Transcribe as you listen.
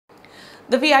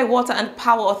The VI Water and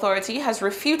Power Authority has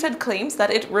refuted claims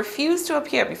that it refused to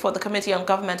appear before the Committee on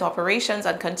Government Operations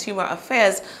and Consumer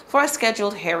Affairs for a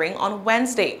scheduled hearing on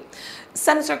Wednesday.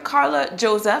 Senator Carla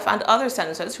Joseph and other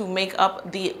senators who make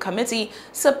up the committee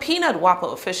subpoenaed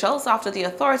WAPA officials after the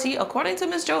authority, according to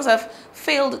Ms. Joseph,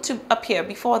 failed to appear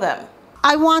before them.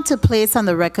 I want to place on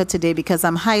the record today because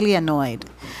I'm highly annoyed.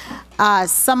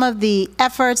 Some of the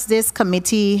efforts this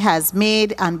committee has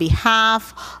made on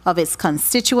behalf of its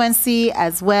constituency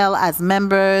as well as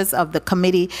members of the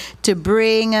committee to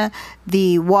bring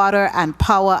the Water and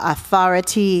Power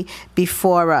Authority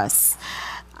before us.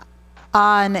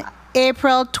 On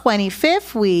April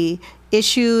 25th, we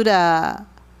issued an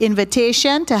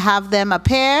invitation to have them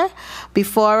appear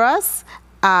before us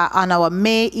on our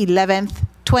May 11th,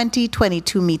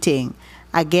 2022 meeting.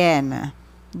 Again,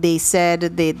 they said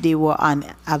they were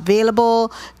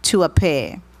unavailable to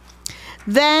appear.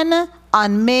 Then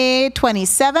on May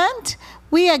 27th,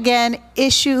 we again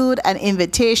issued an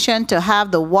invitation to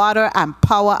have the Water and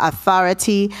Power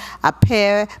Authority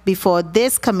appear before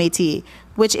this committee,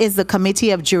 which is the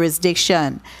Committee of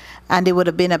Jurisdiction, and they would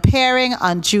have been appearing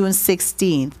on June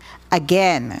 16th.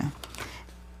 Again,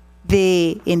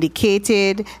 they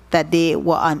indicated that they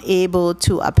were unable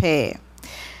to appear.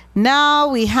 Now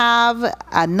we have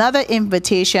another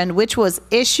invitation which was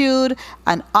issued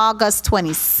on August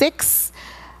 26th,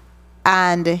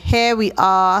 and here we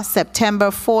are,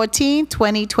 September 14,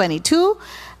 2022,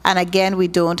 and again we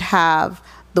don't have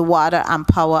the Water and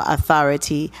Power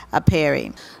Authority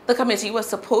appearing. The committee was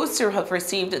supposed to have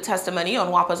received testimony on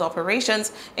WAPA's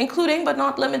operations, including but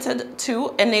not limited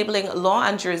to enabling law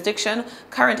and jurisdiction,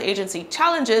 current agency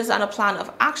challenges, and a plan of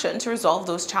action to resolve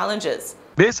those challenges.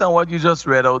 Based on what you just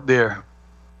read out there,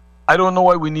 I don't know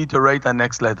why we need to write a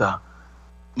next letter.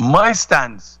 My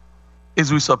stance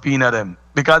is we subpoena them,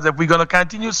 because if we're going to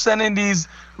continue sending these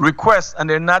requests and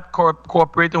they're not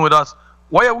cooperating with us,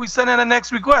 why are we sending the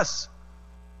next request?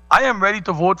 I am ready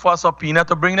to vote for a subpoena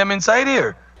to bring them inside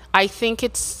here. I think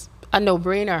it's a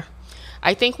no-brainer.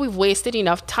 I think we've wasted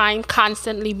enough time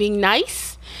constantly being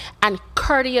nice and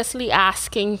courteously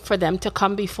asking for them to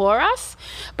come before us.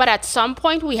 But at some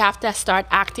point, we have to start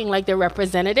acting like the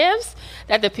representatives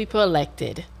that the people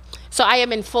elected. So I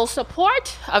am in full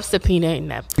support of subpoenaing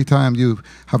them. Every time you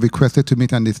have requested to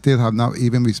meet and they still have not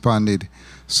even responded.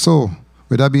 So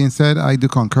with that being said, I do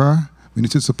concur. We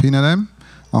need to subpoena them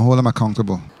and hold them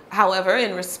accountable. However,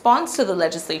 in response to the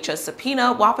legislature's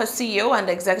subpoena, WAPA CEO and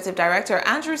Executive Director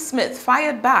Andrew Smith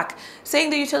fired back, saying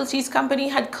the utilities company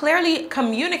had clearly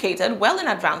communicated well in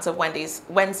advance of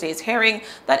Wednesday's hearing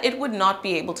that it would not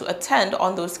be able to attend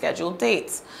on those scheduled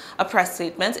dates. A press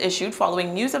statement issued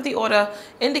following news of the order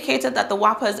indicated that the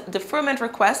WAPA's deferment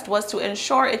request was to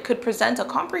ensure it could present a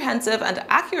comprehensive and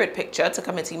accurate picture to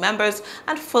committee members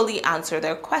and fully answer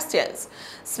their questions.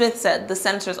 Smith said the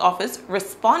senator's office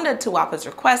responded to WAPA's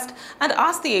request and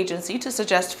asked the agency to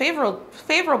suggest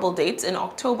favorable dates in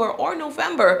October or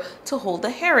November to hold the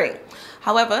hearing.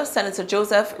 However, Senator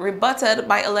Joseph rebutted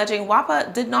by alleging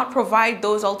WAPA did not provide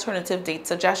those alternative date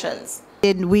suggestions.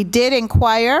 We did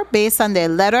inquire based on their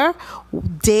letter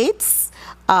dates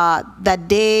that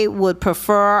they would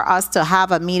prefer us to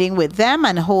have a meeting with them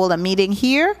and hold a meeting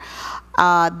here.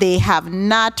 They have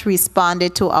not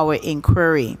responded to our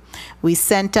inquiry. We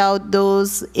sent out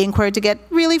those inquiries to get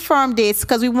really firm dates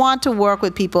because we want to work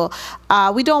with people.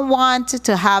 We don't want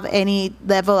to have any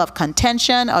level of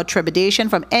contention or trepidation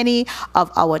from any of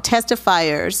our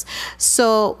testifiers.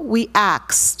 So we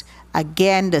asked.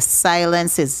 Again, the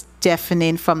silence is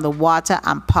deafening from the Water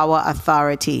and Power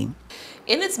Authority.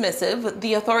 In its missive,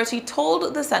 the authority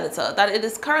told the senator that it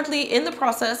is currently in the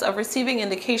process of receiving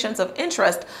indications of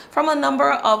interest from a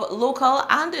number of local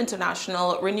and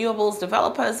international renewables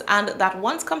developers, and that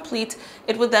once complete,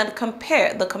 it would then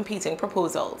compare the competing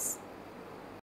proposals.